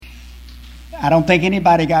I don't think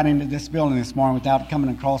anybody got into this building this morning without coming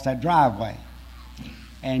across that driveway.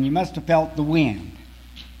 And you must have felt the wind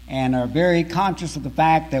and are very conscious of the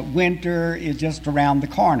fact that winter is just around the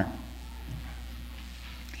corner.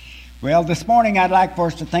 Well, this morning I'd like for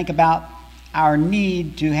us to think about our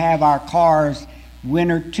need to have our cars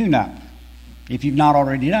winter tune-up, if you've not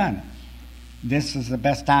already done it. This is the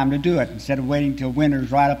best time to do it instead of waiting till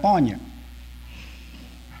winter's right up on you.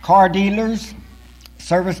 Car dealers,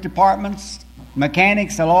 service departments,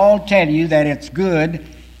 mechanics will all tell you that it's good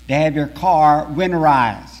to have your car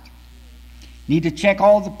winterized. Need to check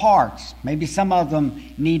all the parts. Maybe some of them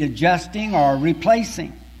need adjusting or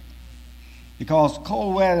replacing, because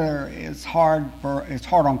cold weather is hard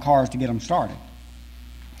on cars to get them started.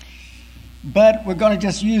 But we're going to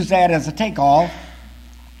just use that as a takeoff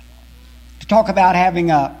to talk about having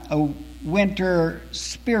a winter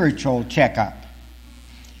spiritual checkup.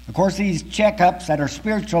 Of course, these checkups that are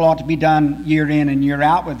spiritual ought to be done year in and year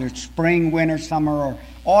out, whether it's spring, winter, summer, or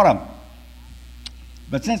autumn.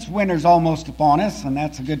 But since winter's almost upon us, and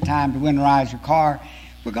that's a good time to winterize your car,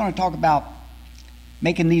 we're going to talk about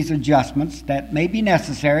making these adjustments that may be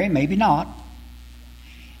necessary, maybe not,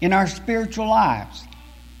 in our spiritual lives.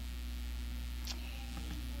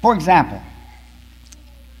 For example,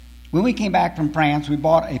 when we came back from France, we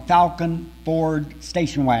bought a Falcon Ford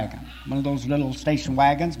station wagon, one of those little station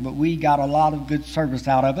wagons, but we got a lot of good service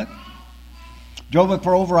out of it. Drove it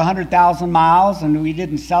for over 100,000 miles, and we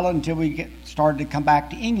didn't sell it until we started to come back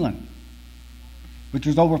to England, which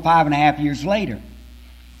was over 5.5 years later.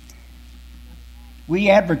 We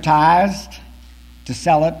advertised to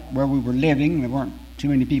sell it where we were living. There weren't too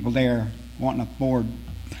many people there wanting a Ford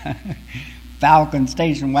Falcon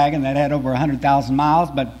station wagon that had over 100,000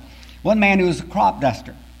 miles, but one man who was a crop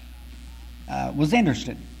duster was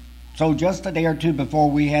interested. So just a day or two before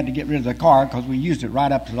we had to get rid of the car, because we used it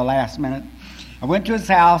right up to the last minute, I went to his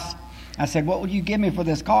house. I said, "What would you give me for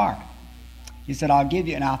this car?" He said, "I'll give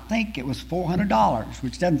you," and I think it was $400,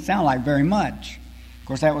 which doesn't sound like very much. Of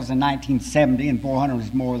course, that was in 1970, and 400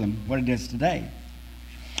 was more than what it is today.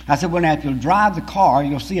 I said, "Well, now, if you'll drive the car,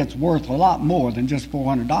 you'll see it's worth a lot more than just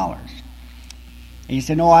 $400. And he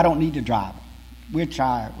said, "No, I don't need to drive it," which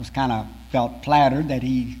I was kind of felt flattered that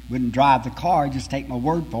he wouldn't drive the car, just take my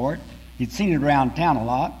word for it. He'd seen it around town a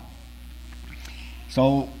lot.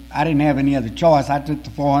 So I didn't have any other choice. I took the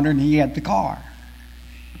 $400 and he had the car.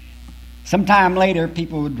 Sometime later,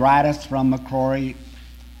 people would write us from McCrory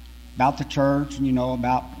about the church and,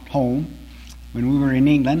 about home when we were in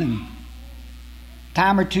England. And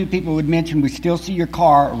time or two, people would mention, "We still see your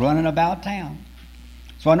car running about town."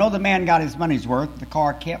 So I know the man got his money's worth. The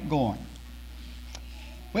car kept going.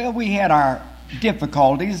 Well, we had our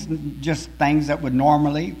difficulties, just things that would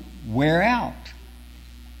normally wear out.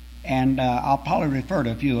 And I'll probably refer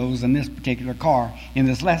to a few of those in this particular car in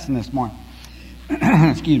this lesson this morning.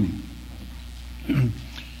 Excuse me.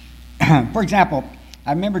 For example,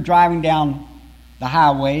 I remember driving down the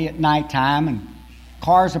highway at nighttime, and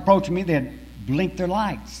cars approaching me, they'd blink their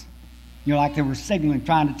lights, like they were signaling,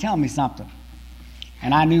 trying to tell me something.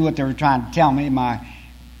 And I knew what they were trying to tell me.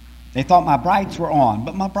 They thought my brights were on,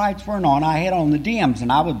 but my brights weren't on. I had on the dims, and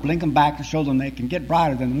I would blink them back to show them they can get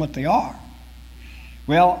brighter than what they are.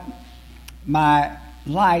 Well, my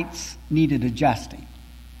lights needed adjusting.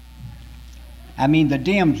 The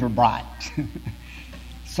dims were bright.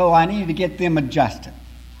 So I needed to get them adjusted.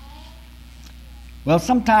 Well,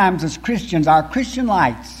 sometimes as Christians, our Christian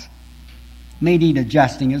lights may need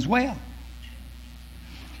adjusting as well.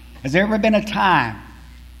 Has there ever been a time,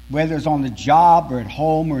 whether it's on the job or at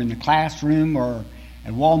home or in the classroom or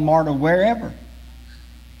at Walmart or wherever,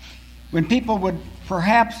 when people would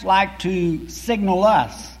perhaps like to signal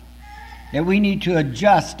us that we need to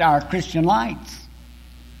adjust our Christian lights?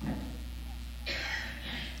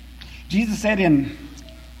 Jesus said in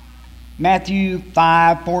Matthew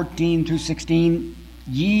 5:14 through 16,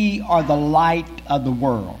 "Ye are the light of the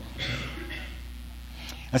world.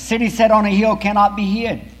 A city set on a hill cannot be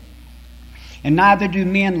hid. And neither do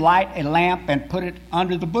men light a lamp and put it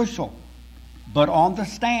under the bushel, but on the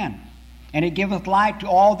stand. And it giveth light to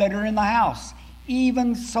all that are in the house.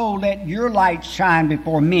 Even so let your light shine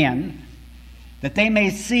before men, that they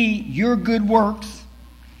may see your good works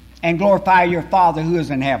and glorify your Father who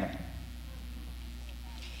is in heaven."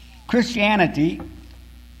 Christianity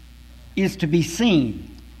is to be seen.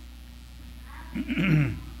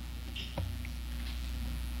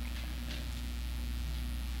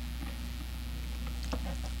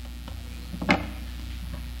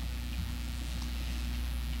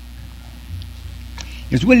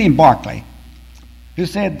 It's William Barclay who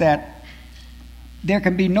said that there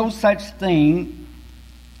can be no such thing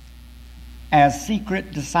as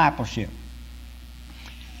secret discipleship.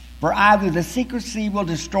 For either the secrecy will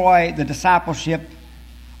destroy the discipleship,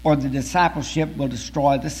 or the discipleship will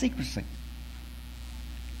destroy the secrecy.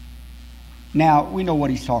 Now, we know what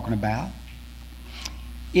he's talking about.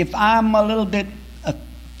 If I'm a little bit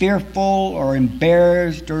fearful or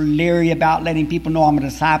embarrassed or leery about letting people know I'm a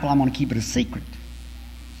disciple, I'm going to keep it a secret.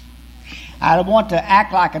 I don't want to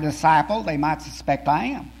act like a disciple. They might suspect I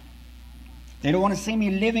am. They don't want to see me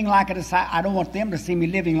living like a disciple. I don't want them to see me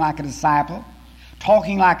living like a disciple,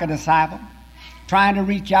 talking like a disciple, trying to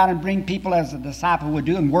reach out and bring people as a disciple would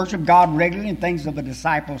do and worship God regularly in things of a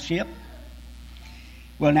discipleship.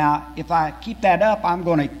 Well, now, if I keep that up, I'm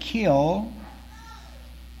going to kill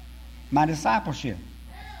my discipleship.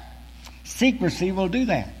 Secrecy will do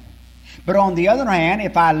that. But on the other hand,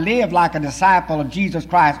 if I live like a disciple of Jesus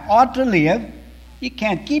Christ ought to live, you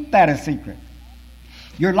can't keep that a secret.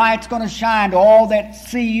 Your light's going to shine to all that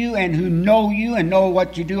see you and who know you and know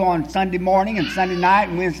what you do on Sunday morning and Sunday night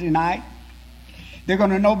and Wednesday night. They're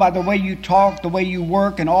going to know by the way you talk, the way you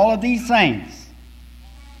work, and all of these things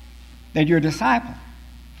that you're a disciple.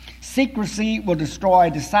 Secrecy will destroy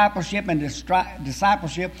discipleship, and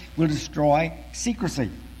discipleship will destroy secrecy.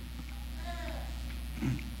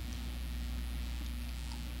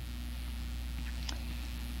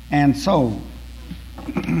 And so,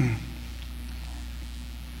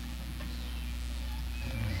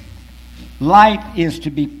 light is to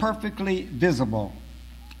be perfectly visible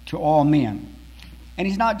to all men. And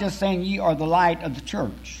he's not just saying ye are the light of the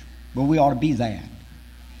church, but we ought to be that.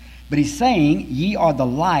 But he's saying ye are the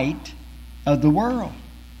light of the world.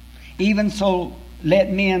 Even so,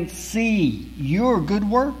 let men see your good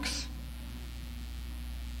works.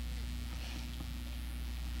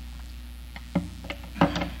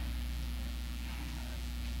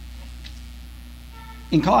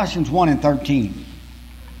 In Colossians 1 and 13,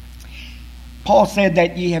 Paul said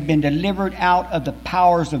that ye have been delivered out of the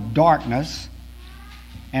powers of darkness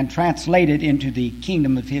and translated into the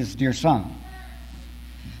kingdom of his dear Son.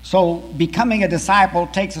 So becoming a disciple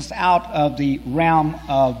takes us out of the realm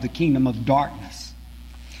of the kingdom of darkness.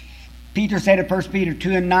 Peter said in 1 Peter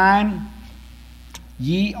 2 and 9,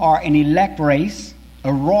 ye are an elect race,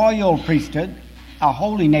 a royal priesthood, a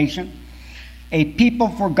holy nation, a people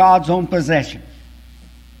for God's own possession,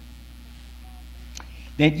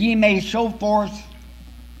 that ye may show forth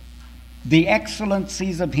the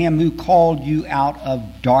excellencies of him who called you out of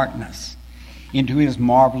darkness into his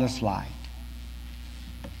marvelous light.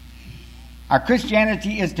 Our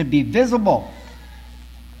Christianity is to be visible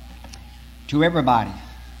to everybody.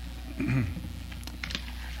 There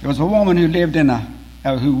was a woman who lived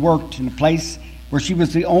who worked in a place where she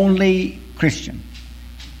was the only Christian.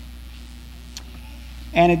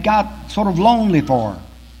 And it got sort of lonely for her.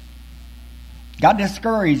 Got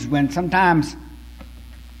discouraged when sometimes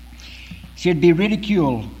she'd be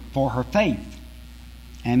ridiculed for her faith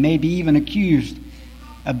and maybe even accused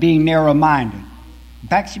of being narrow-minded. In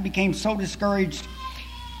fact, she became so discouraged,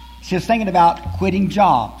 she was thinking about quitting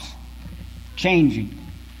jobs, changing.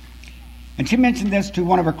 And she mentioned this to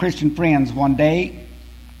one of her Christian friends one day.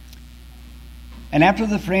 And after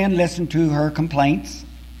the friend listened to her complaints,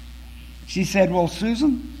 she said, well,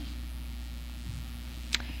 Susan,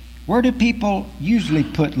 where do people usually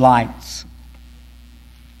put lights?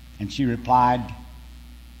 And she replied,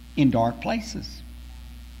 in dark places.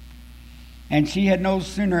 And she had no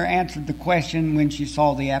sooner answered the question when she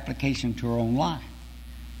saw the application to her own life.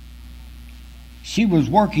 She was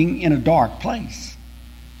working in a dark place.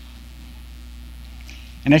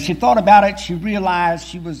 And as she thought about it, she realized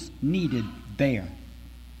she was needed there.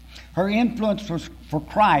 Her influence for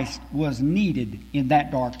Christ was needed in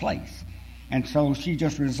that dark place. And so she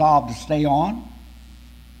just resolved to stay on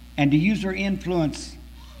and to use her influence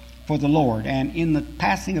for the Lord. And in the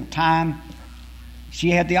passing of time, she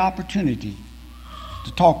had the opportunity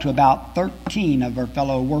to talk to about 13 of her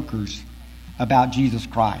fellow workers about Jesus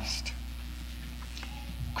Christ.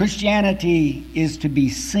 Christianity is to be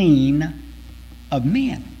seen of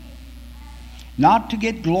men, not to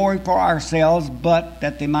get glory for ourselves, but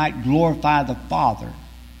that they might glorify the Father,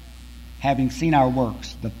 having seen our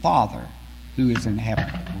works, the Father who is in heaven.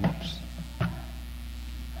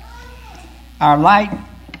 Our light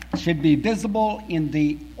should be visible in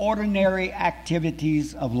the ordinary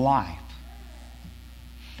activities of life.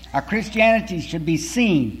 Our Christianity should be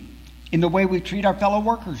seen in the way we treat our fellow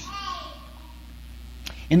workers,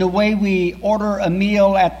 in the way we order a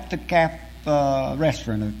meal at the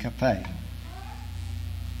restaurant or the cafe,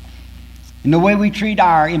 in the way we treat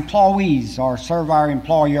our employees or serve our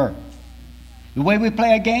employer, the way we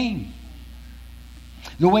play a game,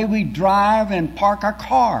 the way we drive and park our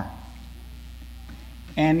car,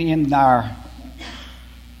 and in our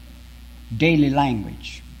daily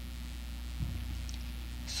language.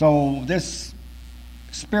 So this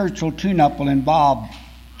spiritual tune-up will involve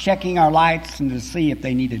checking our lights and to see if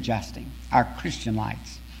they need adjusting, our Christian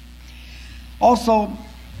lights. Also,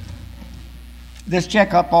 this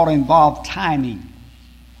checkup ought to involve timing.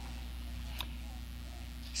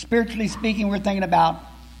 Spiritually speaking, we're thinking about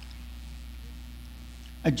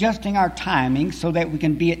adjusting our timing so that we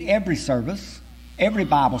can be at every service, every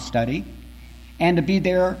Bible study, and to be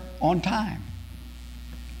there on time.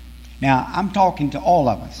 Now, I'm talking to all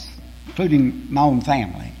of us, including my own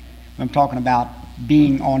family. I'm talking about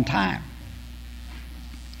being on time.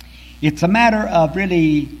 It's a matter of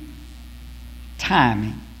really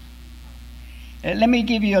timing. Let me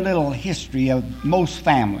give you a little history of most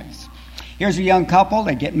families. Here's a young couple,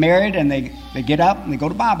 they get married and they get up and they go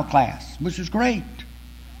to Bible class, which is great.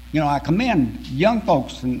 You know, I commend young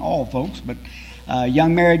folks and all folks, but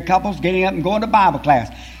young married couples getting up and going to Bible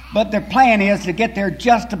class. But their plan is to get there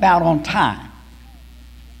just about on time.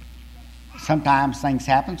 Sometimes things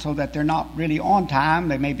happen so that they're not really on time.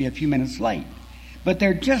 They may be a few minutes late. But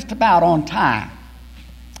they're just about on time.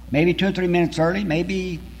 Maybe 2 or 3 minutes early,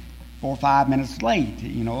 maybe 4 or 5 minutes late,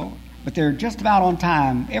 you know. But they're just about on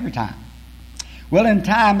time every time. Well, in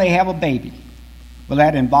time they have a baby. Well,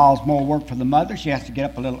 that involves more work for the mother. She has to get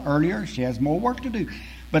up a little earlier. She has more work to do.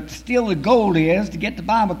 But still the goal is to get to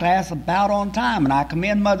Bible class about on time. And I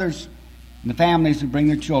commend mothers and the families who bring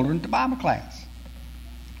their children to Bible class.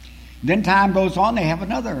 Then time goes on. They have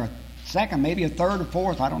a second, maybe a third or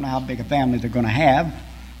fourth. I don't know how big a family they're going to have.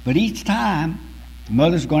 But each time, the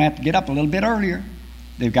mother's going to have to get up a little bit earlier.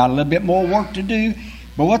 They've got a little bit more work to do.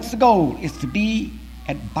 But what's the goal? It's to be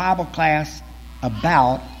at Bible class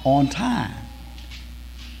about on time.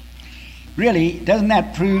 Really, doesn't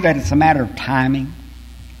that prove that it's a matter of timing?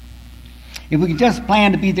 If we could just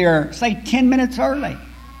plan to be there, say, 10 minutes early,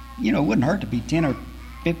 you know, it wouldn't hurt to be 10 or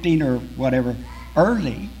 15 or whatever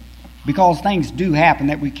early, because things do happen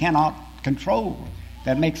that we cannot control.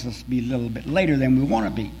 That makes us be a little bit later than we want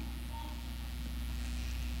to be.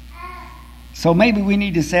 So maybe we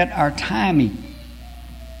need to set our timing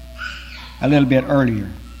a little bit earlier.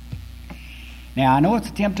 Now, I know it's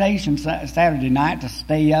a temptation Saturday night to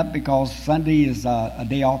stay up because Sunday is a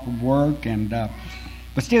day off of work,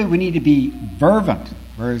 but still we need to be fervent.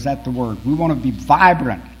 Where is that the word? We want to be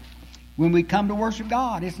vibrant when we come to worship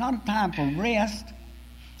God. It's not a time for rest.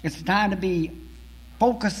 It's a time to be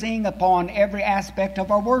focusing upon every aspect of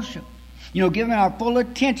our worship. You know, giving our full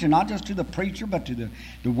attention, not just to the preacher, but to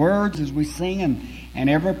the words as we sing and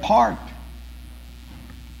every part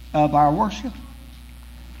of our worship.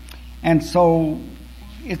 And so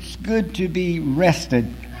it's good to be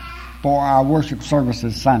rested for our worship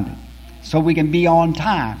services Sunday so we can be on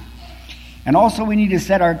time. And also we need to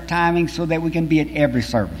set our timing so that we can be at every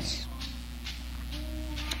service.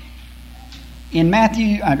 In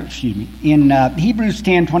Hebrews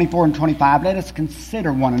 10, 24 and 25, let us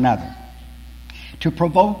consider one another to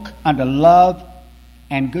provoke unto love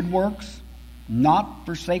and good works, not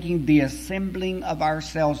forsaking the assembling of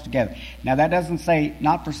ourselves together. Now that doesn't say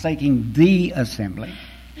not forsaking the assembly.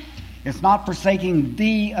 It's not forsaking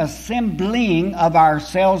the assembling of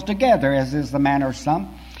ourselves together, as is the manner of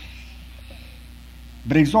some.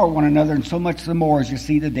 But exhort one another, and so much the more as you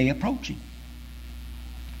see the day approaching.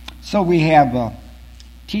 So we have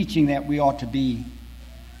teaching that we ought to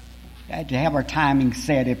have our timing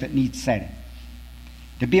set if it needs setting.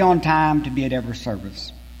 To be on time, to be at every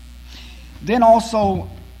service. Then also,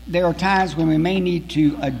 there are times when we may need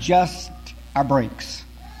to adjust our brakes.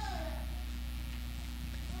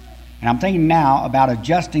 And I'm thinking now about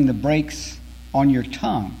adjusting the brakes on your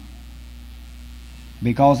tongue,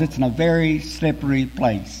 because it's in a very slippery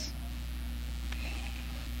place.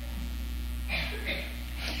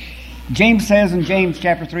 James says in James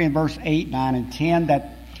chapter 3 and verse 8, 9, and 10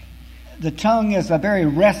 that the tongue is a very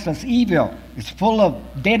restless evil. It's full of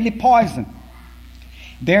deadly poison.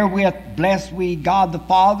 Therewith bless we God the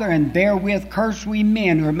Father, and therewith curse we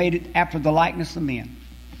men who are made after the likeness of men.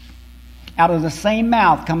 Out of the same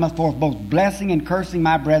mouth cometh forth both blessing and cursing,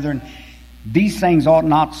 my brethren. These things ought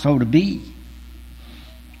not so to be.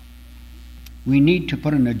 We need to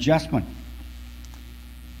put an adjustment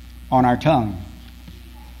on our tongue.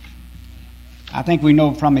 I think we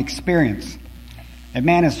know from experience that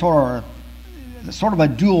man is sort of a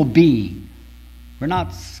dual being. We're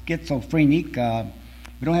not schizophrenic.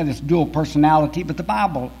 We don't have this dual personality, but the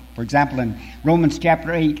Bible, for example, in Romans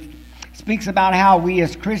chapter 8, speaks about how we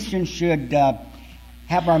as Christians should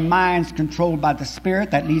have our minds controlled by the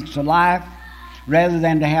Spirit, that leads to life, rather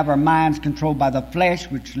than to have our minds controlled by the flesh,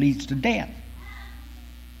 which leads to death.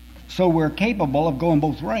 So we're capable of going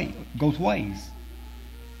both ways.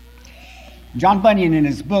 John Bunyan, in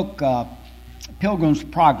his book Pilgrim's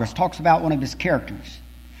Progress, talks about one of his characters.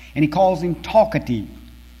 And he calls him Talkative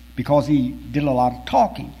because he did a lot of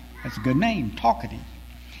talking. That's a good name, Talkative.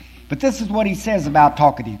 But this is what he says about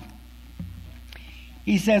Talkative.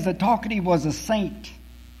 He says that Talkative was a saint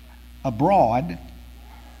abroad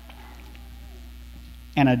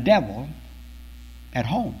and a devil at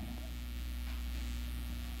home.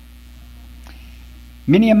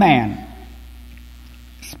 Many a man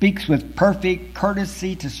speaks with perfect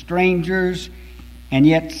courtesy to strangers and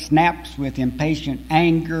yet snaps with impatient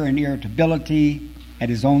anger and irritability at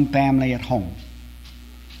his own family at home.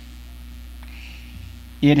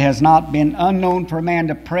 It has not been unknown for a man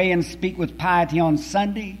to pray and speak with piety on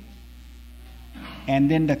Sunday and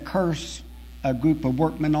then to curse a group of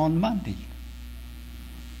workmen on Monday.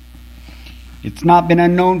 It's not been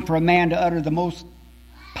unknown for a man to utter the most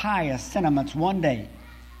pious sentiments one day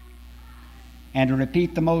and to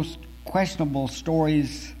repeat the most questionable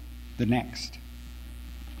stories the next.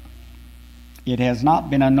 It has not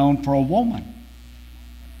been unknown for a woman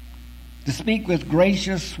to speak with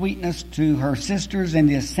gracious sweetness to her sisters in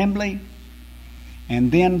the assembly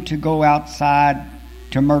and then to go outside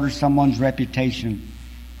to murder someone's reputation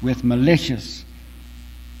with malicious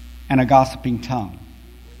and a gossiping tongue.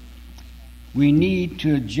 We need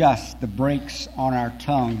to adjust the brakes on our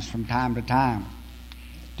tongues from time to time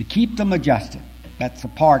to keep them adjusted. That's a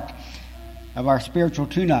part of our spiritual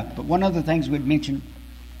tune-up. But one of the things we'd mention,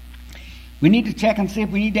 we need to check and see if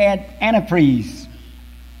we need to add antifreeze.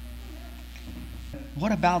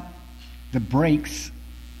 What about the brakes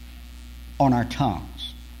on our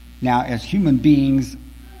tongues? Now, as human beings,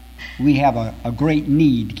 we have a great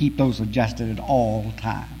need to keep those adjusted at all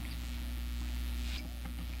times.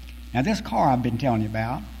 Now, this car I've been telling you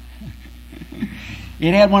about,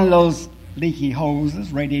 it had one of those leaky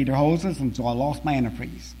hoses, radiator hoses, and so I lost my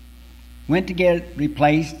antifreeze. Went to get it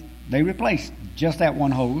replaced. They replaced just that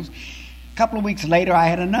one hose. A couple of weeks later, I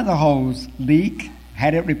had another hose leak.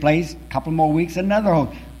 Had it replaced. A couple more weeks, another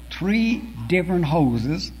hose. 3 different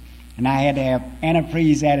hoses, and I had to have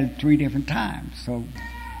antifreeze added 3 different times. So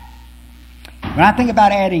when I think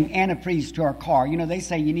about adding antifreeze to our car, they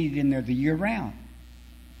say you need it in there the year round.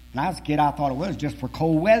 When I was a kid, I thought it was just for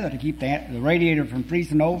cold weather to keep the radiator from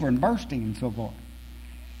freezing over and bursting and so forth.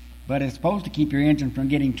 But it's supposed to keep your engine from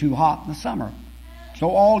getting too hot in the summer. So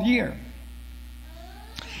all year.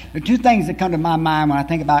 There are 2 things that come to my mind when I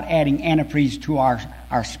think about adding antifreeze to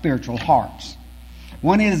our spiritual hearts.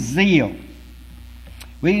 One is zeal.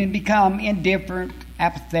 We need to become indifferent,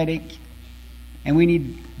 apathetic, and we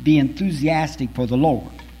need to be enthusiastic for the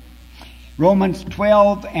Lord. Romans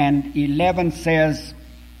 12 and 11 says,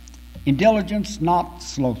 "In diligence, not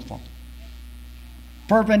slothful,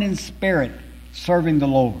 fervent in spirit, serving the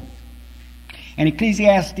Lord." And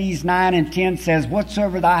Ecclesiastes 9 and 10 says,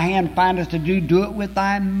 "Whatsoever thy hand findeth to do, do it with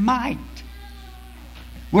thy might."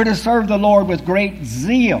 We're to serve the Lord with great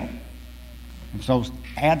zeal. And so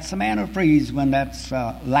add some antifreeze when that's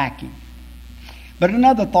lacking. But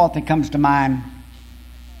another thought that comes to mind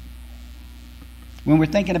when we're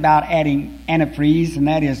thinking about adding antifreeze, and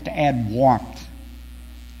that is to add warmth.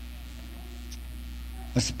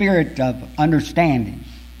 A spirit of understanding,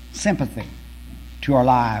 sympathy to our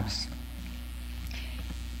lives.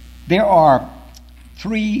 There are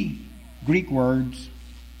 3 Greek words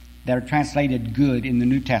that are translated good in the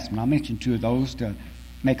New Testament. I'll mention 2 of those to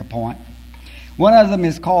make a point. One of them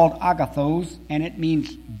is called agathos, and it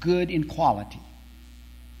means good in quality.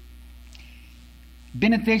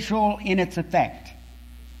 Beneficial in its effect.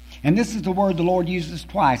 And this is the word the Lord uses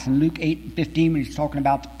twice in Luke 8:15 when he's talking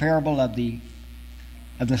about the parable of the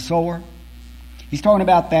sower. He's talking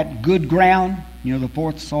about that good ground, the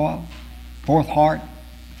 4th soil, 4th heart.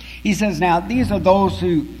 He says, now, these are those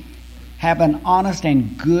who have an honest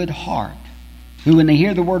and good heart, who when they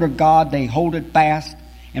hear the word of God, they hold it fast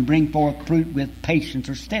and bring forth fruit with patience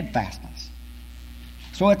or steadfastness.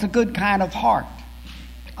 So it's a good kind of heart,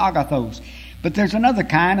 agathos. But there's another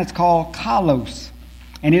kind, it's called kalos.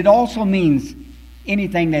 And it also means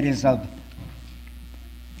anything that is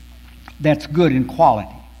that's good in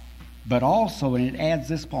quality. But also, and it adds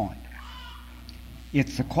this point,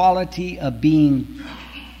 it's the quality of being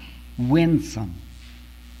winsome,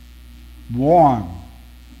 warm,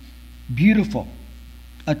 beautiful,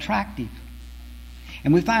 attractive.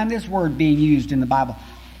 And we find this word being used in the Bible.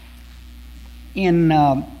 In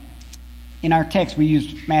our text, we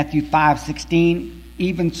use Matthew 5:16.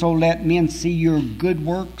 Even so, let men see your good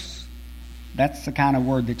works. That's the kind of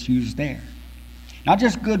word that's used there. Not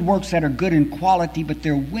just good works that are good in quality, but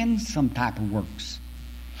they're winsome type of works.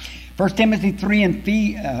 1 Timothy 3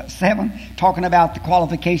 and 7, talking about the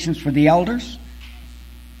qualifications for the elders.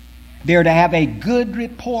 They're to have a good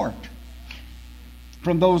report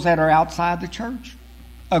from those that are outside the church.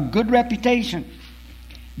 A good reputation.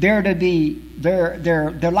 They're to be,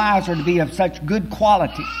 their lives are to be of such good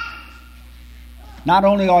quality. Not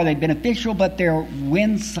only are they beneficial, but they're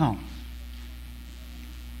winsome.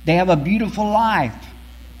 They have a beautiful life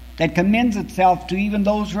that commends itself to even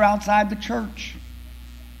those who are outside the church.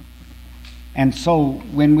 And so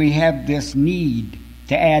when we have this need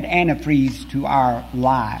to add antifreeze to our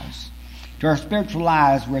lives, to our spiritual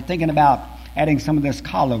lives, we're thinking about adding some of this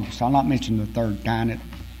kalos. I'll not mention the third kind. It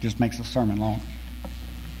just makes the sermon long.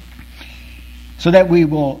 So that we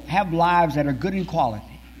will have lives that are good in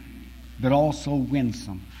quality, but also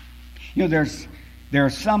winsome. You know,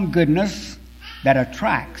 there's some goodness that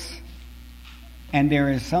attracts, and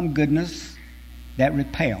there is some goodness that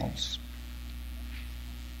repels.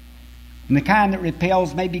 And the kind that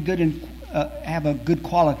repels may be good and have a good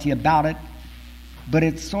quality about it, but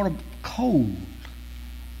it's sort of cold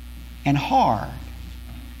and hard.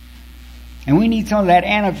 And we need some of that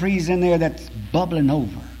antifreeze in there that's bubbling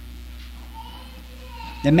over,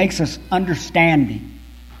 that makes us understanding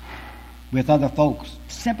with other folks,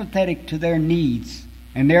 sympathetic to their needs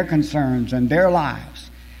and their concerns and their lives.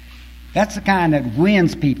 That's the kind that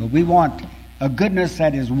wins people. We want a goodness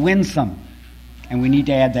that is winsome, and we need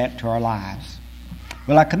to add that to our lives.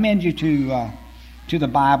 Well, I commend you to the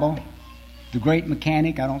Bible, the great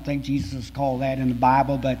mechanic. I don't think Jesus is called that in the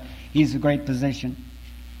Bible, but he's a great physician,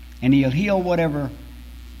 and he'll heal whatever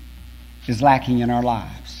is lacking in our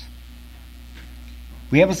lives.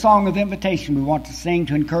 We have a song of invitation we want to sing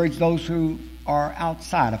to encourage those who are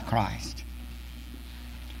outside of Christ,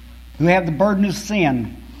 who have the burden of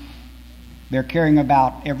sin they're carrying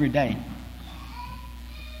about every day.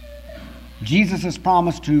 Jesus has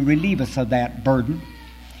promised to relieve us of that burden.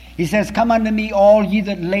 He says, "Come unto me, all ye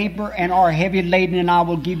that labor and are heavy laden, and I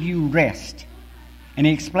will give you rest." And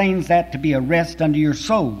he explains that to be a rest unto your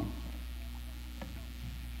soul.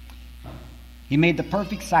 He made the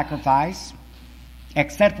perfect sacrifice,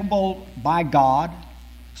 acceptable by God,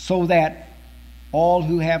 so that all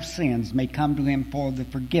who have sins may come to him for the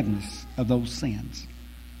forgiveness of those sins.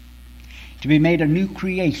 To be made a new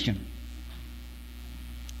creation,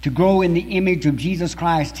 to grow in the image of Jesus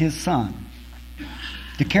Christ, his Son,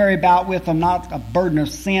 to carry about with them not a burden of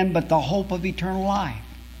sin, but the hope of eternal life.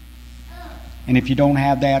 And if you don't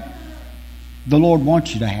have that, the Lord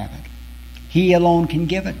wants you to have it. He alone can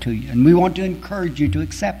give it to you, and we want to encourage you to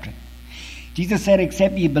accept it. Jesus said,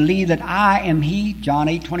 "Except ye believe that I am he," John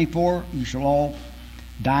 8:24, "you shall all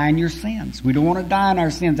die in your sins." We don't want to die in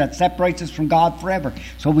our sins. That separates us from God forever.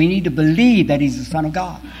 So we need to believe that he's the Son of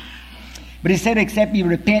God. But he said, "Except ye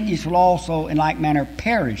repent, ye shall also in like manner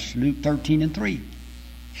perish," Luke 13:3.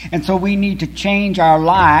 And so we need to change our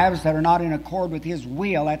lives that are not in accord with his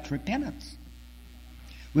will. That's repentance.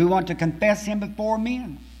 We want to confess him before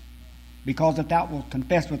men, because if thou wilt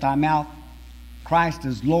confess with thy mouth Christ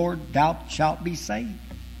is Lord, thou shalt be saved.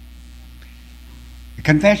 The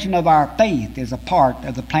confession of our faith is a part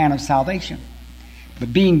of the plan of salvation.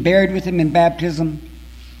 But being buried with him in baptism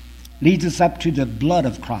leads us up to the blood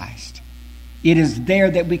of Christ. It is there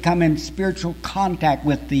that we come in spiritual contact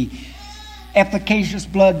with the efficacious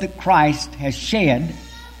blood that Christ has shed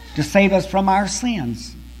to save us from our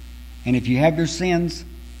sins. And if you have your sins,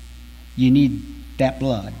 you need that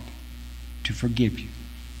blood to forgive you.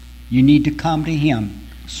 You need to come to him,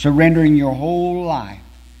 surrendering your whole life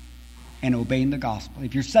and obeying the gospel.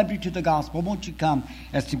 If you're subject to the gospel, won't you come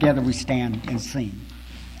as together we stand and sing?